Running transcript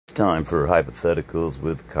It's time for Hypotheticals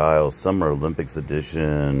with Kyle, Summer Olympics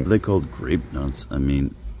edition. They called grape nuts. I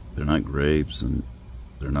mean, they're not grapes and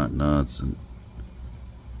they're not nuts, and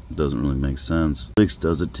it doesn't really make sense. What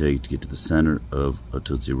does it take to get to the center of a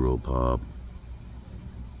Tootsie Roll Pop?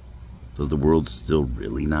 Does the world still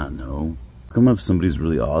really not know? Come if somebody's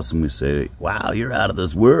really awesome, we say, wow, you're out of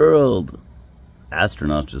this world.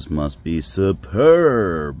 Astronauts just must be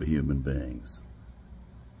superb human beings.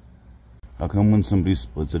 How come when somebody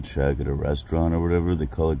splits a check at a restaurant or whatever, they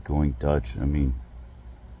call it going Dutch? I mean,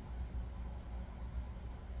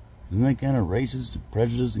 isn't that kind of racist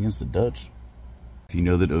prejudice against the Dutch? If you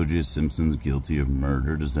know that O.J. Simpson's guilty of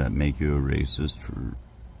murder, does that make you a racist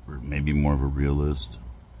or maybe more of a realist?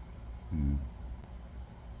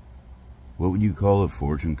 What would you call a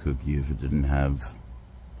fortune cookie if it didn't have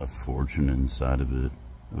a fortune inside of it?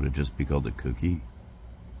 Would it just be called a cookie?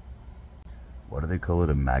 Why do they call it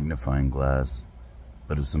a magnifying glass?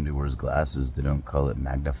 But if somebody wears glasses, they don't call it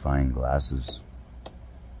magnifying glasses.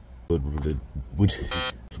 Woodchuck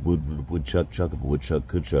chuck if a woodchuck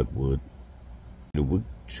could chuck wood. A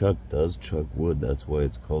woodchuck does chuck wood, that's why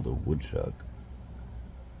it's called a woodchuck.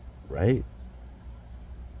 Right?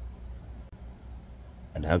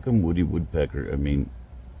 And how come Woody Woodpecker, I mean,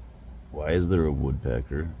 why is there a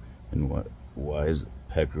woodpecker? And why is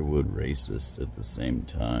peckerwood racist at the same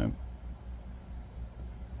time?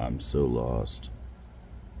 I'm so lost.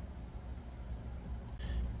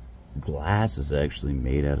 Glass is actually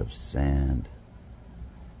made out of sand.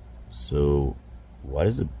 So why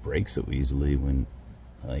does it break so easily when,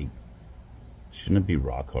 like, shouldn't it be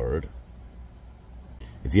rock hard?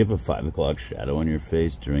 If you have a 5 o'clock shadow on your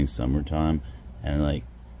face during summertime, and like,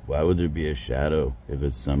 why would there be a shadow if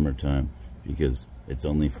it's summertime? Because it's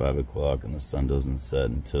only 5 o'clock and the sun doesn't set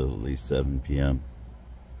until at least 7 p.m.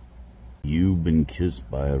 You've been kissed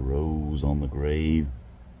by a rose on the grave.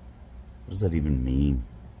 What does that even mean?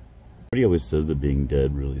 Everybody always says that being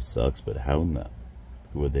dead really sucks, but how in the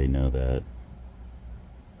would they know that?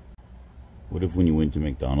 What if when you went to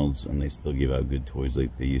McDonald's and they still give out good toys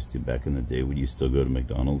like they used to back in the day, would you still go to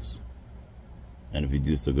McDonald's? And if you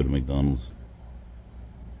do still go to McDonald's,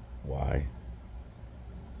 why?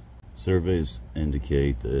 Surveys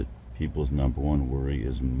indicate that people's #1 worry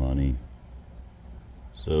is money.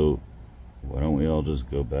 So why don't we all just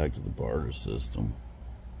go back to the barter system?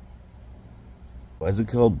 Why is it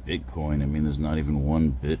called Bitcoin? I mean, there's not even one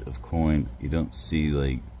bit of coin. You don't see,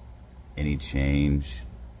 like, any change,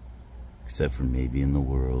 except for maybe in the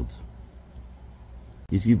world.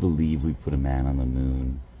 If you believe we put a man on the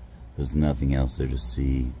moon, there's nothing else there to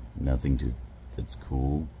see, nothing that's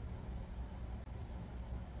cool.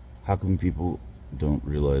 How come people don't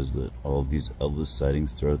realize that all of these Elvis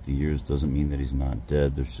sightings throughout the years doesn't mean that he's not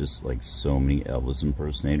dead? There's just like so many Elvis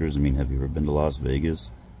impersonators. I mean, have you ever been to Las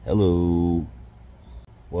Vegas? Hello.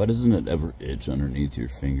 Why doesn't it ever itch underneath your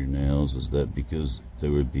fingernails? Is that because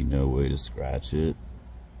there would be no way to scratch it?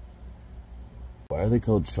 Why are they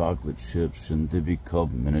called chocolate chips? Shouldn't they be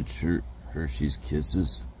called miniature Hershey's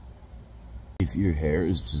Kisses? If your hair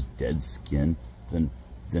is just dead skin, then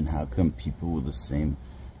how come people with the same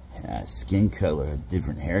skin color have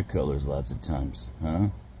different hair colors lots of times, huh?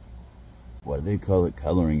 Why do they call it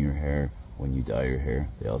coloring your hair when you dye your hair?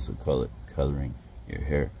 They also call it coloring your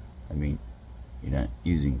hair. I mean, you're not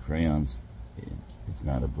using crayons. It's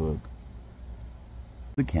not a book.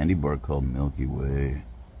 The candy bar called Milky Way.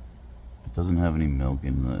 It doesn't have any milk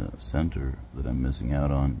in the center that I'm missing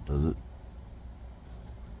out on, does it?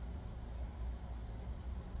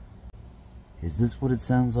 Is this what it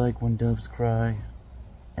sounds like when doves cry?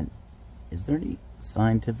 And is there any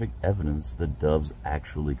scientific evidence that doves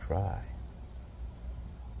actually cry?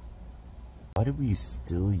 Why do we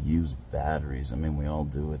still use batteries? I mean, we all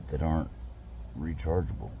do it, that aren't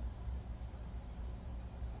rechargeable.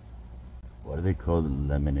 Why do they call it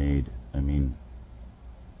lemonade? I mean,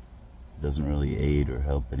 it doesn't really aid or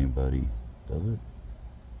help anybody, does it?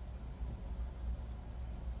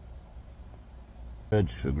 I had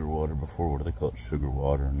sugar water before. What do they call it? Sugar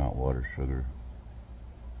water, not water sugar.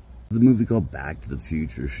 The movie called Back to the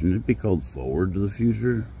Future, shouldn't it be called Forward to the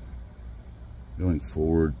Future? Going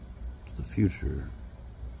forward to the future.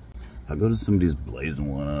 I go to somebody's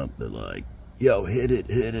blazing one up, they're like, yo, hit it,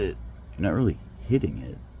 hit it. You're not really hitting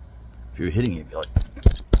it. If you're hitting it, you're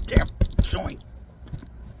like, damn, joint.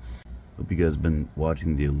 Hope you guys have been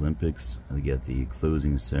watching the Olympics. We got the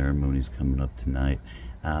closing ceremonies coming up tonight.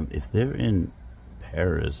 If they're in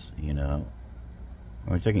Paris, you know,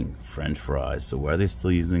 we're talking French fries, so why are they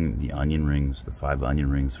still using the onion rings, the 5 onion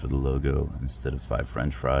rings for the logo instead of 5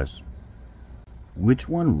 French fries? Which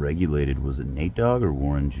one regulated? Was it Nate Dogg or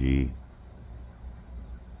Warren G?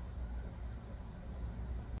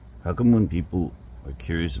 How come when people are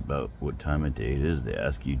curious about what time of day it is, they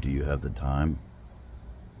ask you, do you have the time?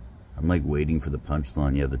 I'm like waiting for the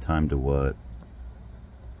punchline. You have the time to what?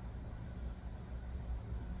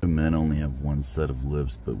 Men only have one set of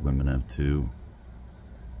lips, but women have two.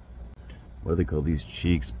 What do they call these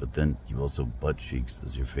cheeks? But then you also butt cheeks.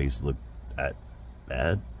 Does your face look that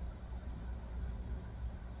bad?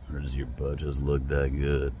 Or does your butt just look that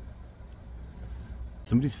good?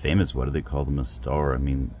 Somebody's famous, why do they call them a star? I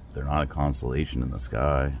mean, they're not a constellation in the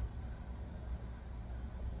sky.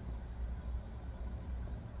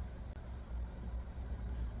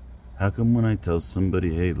 How come when I tell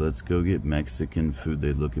somebody, hey, let's go get Mexican food,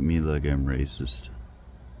 they look at me like I'm racist?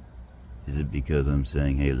 Is it because I'm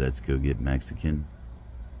saying, hey, let's go get Mexican?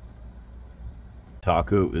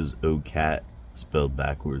 Taco is O-cat spelled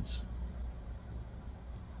backwards.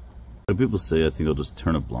 What do people say? I think I'll just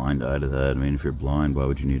turn a blind eye to that. I mean, if you're blind, why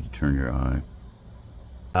would you need to turn your eye?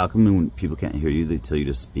 How come when people can't hear you, they tell you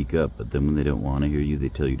to speak up, but then when they don't want to hear you, they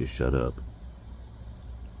tell you to shut up?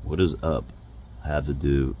 What does up have to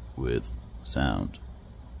do with sound?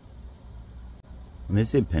 When they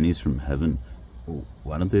say pennies from heaven,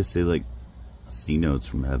 why don't they say like C notes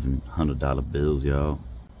from heaven, $100 bills, y'all?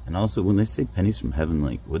 And also, when they say pennies from heaven,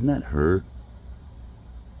 like, wouldn't that hurt?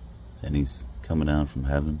 Pennies coming down from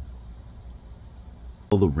heaven.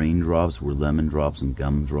 All the raindrops were lemon drops and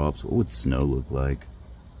gumdrops. What would snow look like?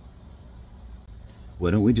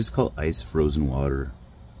 Why don't we just call ice frozen water?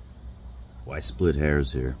 Why split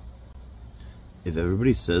hairs here? If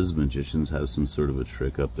everybody says magicians have some sort of a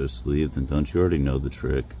trick up their sleeve, then don't you already know the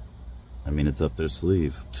trick? I mean, it's up their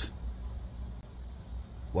sleeve.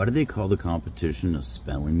 Why do they call the competition a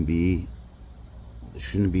spelling bee? It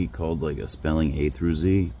shouldn't be called like a spelling A through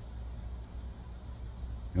Z.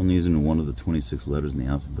 You're only using one of the 26 letters in the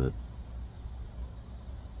alphabet.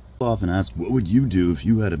 People often ask, what would you do if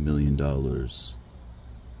you had $1 million?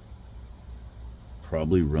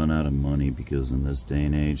 Probably run out of money, because in this day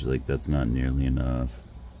and age, like, that's not nearly enough.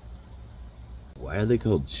 Why are they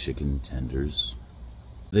called chicken tenders?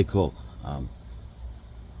 They call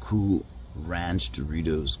Cool Ranch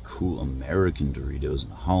Doritos Cool American Doritos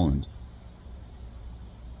in Holland.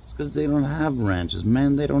 It's because they don't have ranches,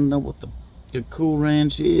 man. They don't know what the Cool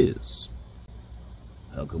Ranch is.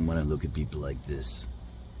 How come when I look at people like this,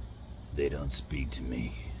 they don't speak to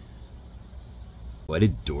me? Why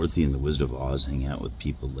did Dorothy and the Wizard of Oz hang out with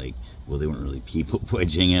people like, well, they weren't really people.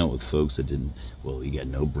 Why'd you hang out with folks that didn't, well, you got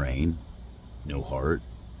no brain, no heart,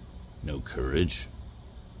 no courage?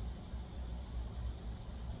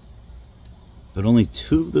 But only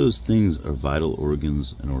 2 of those things are vital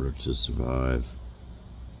organs in order to survive.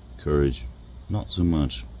 Courage, not so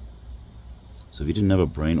much. So if you didn't have a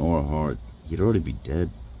brain or a heart, you'd already be dead.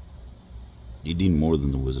 You'd need more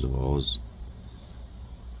than the Wizard of Oz.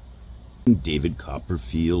 David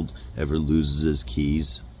Copperfield ever loses his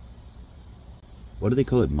keys? Why do they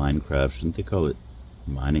call it Minecraft? Shouldn't they call it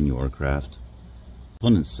Mine and Your Craft?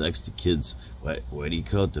 Fun and sex to kids. Why do you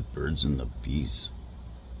call it the birds and the bees?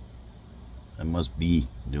 I must be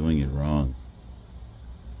doing it wrong.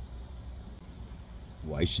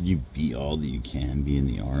 Why should you be all that you can be in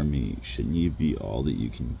the army? Shouldn't you be all that you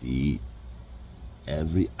can be?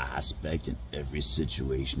 Every aspect and every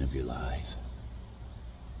situation of your life.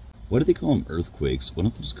 Why do they call them earthquakes? Why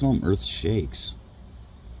don't they just call them earth shakes?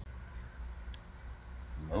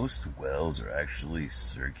 Most wells are actually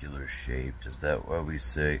circular shaped. Is that why we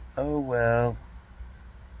say, oh well?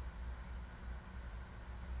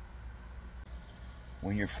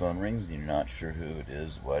 When your phone rings and you're not sure who it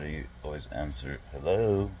is, why do you always answer,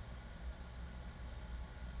 hello?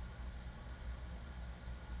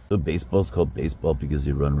 So baseball's called baseball because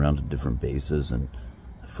you run around to different bases, and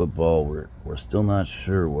football, we're still not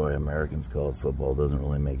sure why Americans call it football. It doesn't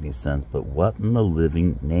really make any sense. But what in the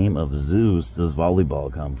living name of Zeus does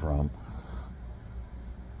volleyball come from?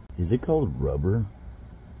 Is it called rubber?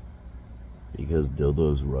 Because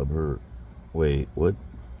dildo's rubber. Wait, what?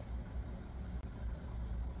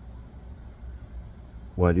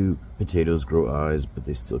 Why do potatoes grow eyes but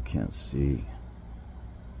they still can't see?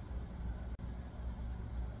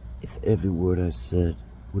 If every word I said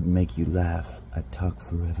would make you laugh, I'd talk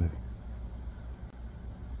forever.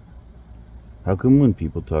 How come when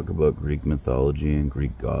people talk about Greek mythology and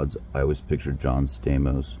Greek gods, I always picture John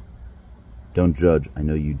Stamos? Don't judge, I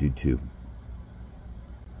know you do too.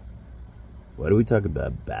 Why do we talk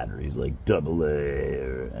about batteries like AA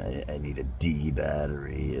or I need a D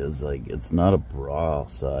battery? It was like, it's not a bra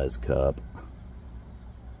size cup.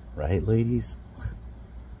 Right, ladies?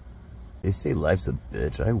 They say life's a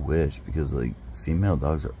bitch. I wish, because like female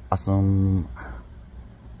dogs are awesome.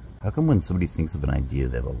 How come when somebody thinks of an idea,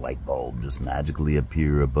 they have a light bulb just magically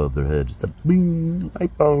appear above their head? Just a bing,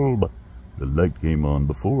 light bulb. The light came on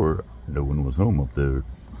before no one was home up there.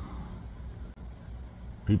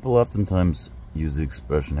 People oftentimes use the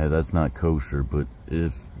expression, hey, that's not kosher, but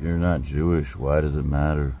if you're not Jewish, why does it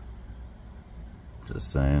matter?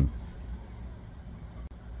 Just saying.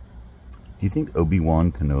 Do you think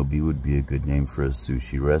Obi-Wan Kenobi would be a good name for a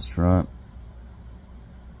sushi restaurant?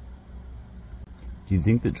 Do you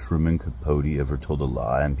think that Truman Capote ever told a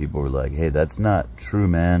lie and people were like, hey, that's not true,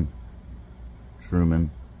 man?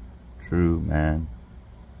 Truman. True, man.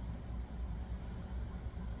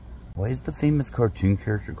 Why is the famous cartoon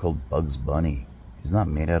character called Bugs Bunny? He's not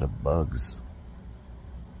made out of bugs.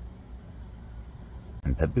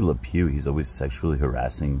 And Pepe Le Pew, he's always sexually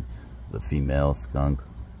harassing the female skunk.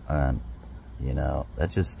 And, you know,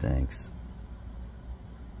 that just stinks.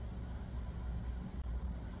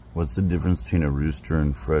 What's the difference between a rooster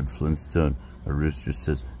and Fred Flintstone? A rooster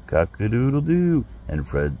says, cock-a-doodle-doo, and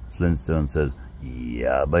Fred Flintstone says,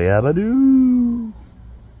 yabba-yabba-doo.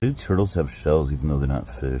 Why do turtles have shells even though they're not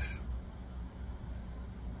fish?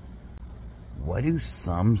 Why do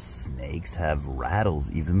some snakes have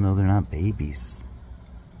rattles even though they're not babies?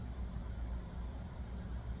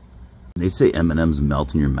 They say M&Ms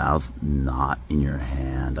melt in your mouth, not in your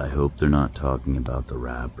hand. I hope they're not talking about the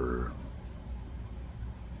wrapper.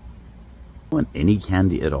 You want any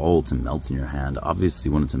candy at all to melt in your hand. Obviously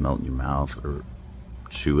you want it to melt in your mouth or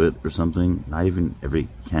chew it or something. Not even every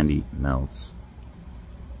candy melts.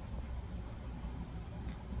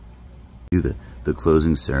 Do the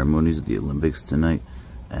closing ceremonies at the Olympics tonight,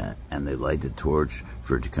 and they light the torch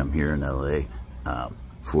for it to come here in LA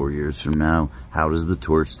 4 years from now. How does the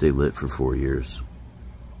torch stay lit for 4 years?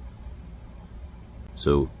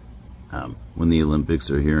 So when the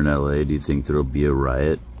Olympics are here in LA, do you think there'll be a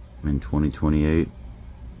riot in 2028?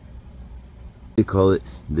 They call it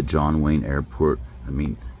the John Wayne Airport. I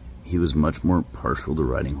mean, he was much more partial to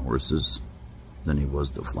riding horses than he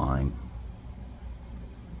was to flying.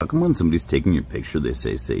 How come when somebody's taking your picture, they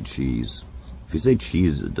say cheese? If you say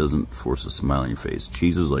cheese, it doesn't force a smile on your face.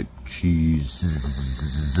 Cheese is like,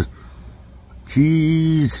 cheese.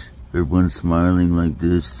 Cheese. Everyone's smiling like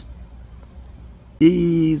this.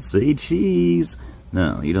 Cheese, say cheese.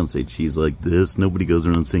 No, you don't say cheese like this. Nobody goes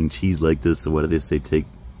around saying cheese like this. So why do they say take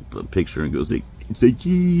a picture and go say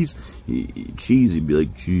cheese? Cheese, you'd be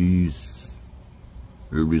like cheese.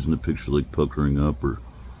 Everybody's in the picture like puckering up or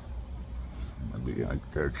maybe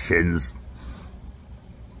like their chins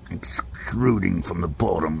extruding from the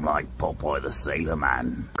bottom like Popeye the Sailor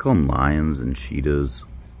Man. Call them lions and cheetahs.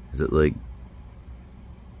 Is it like,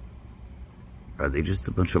 are they just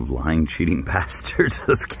a bunch of lying, cheating bastards,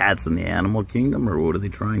 those cats in the animal kingdom, or what are they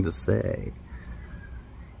trying to say?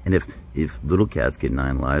 And if little cats get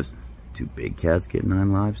 9 lives, do big cats get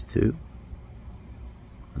 9 lives too?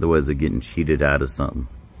 Otherwise they're getting cheated out of something.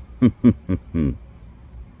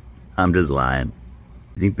 I'm just lying.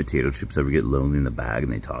 You think potato chips ever get lonely in the bag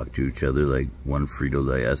and they talk to each other like one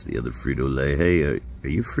Frito-Lay asks the other Frito-Lay, hey, are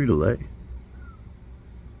you Frito-Lay?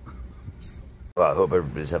 Well, I hope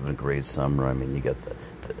everybody's having a great summer. I mean, you got the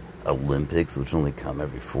Olympics, which only come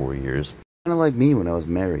every 4 years. Kind of like me when I was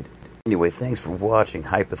married. Anyway, thanks for watching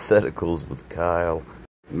Hypotheticals with Kyle.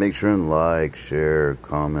 Make sure and like, share,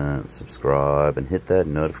 comment, subscribe, and hit that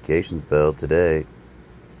notifications bell today.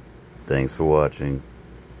 Thanks for watching.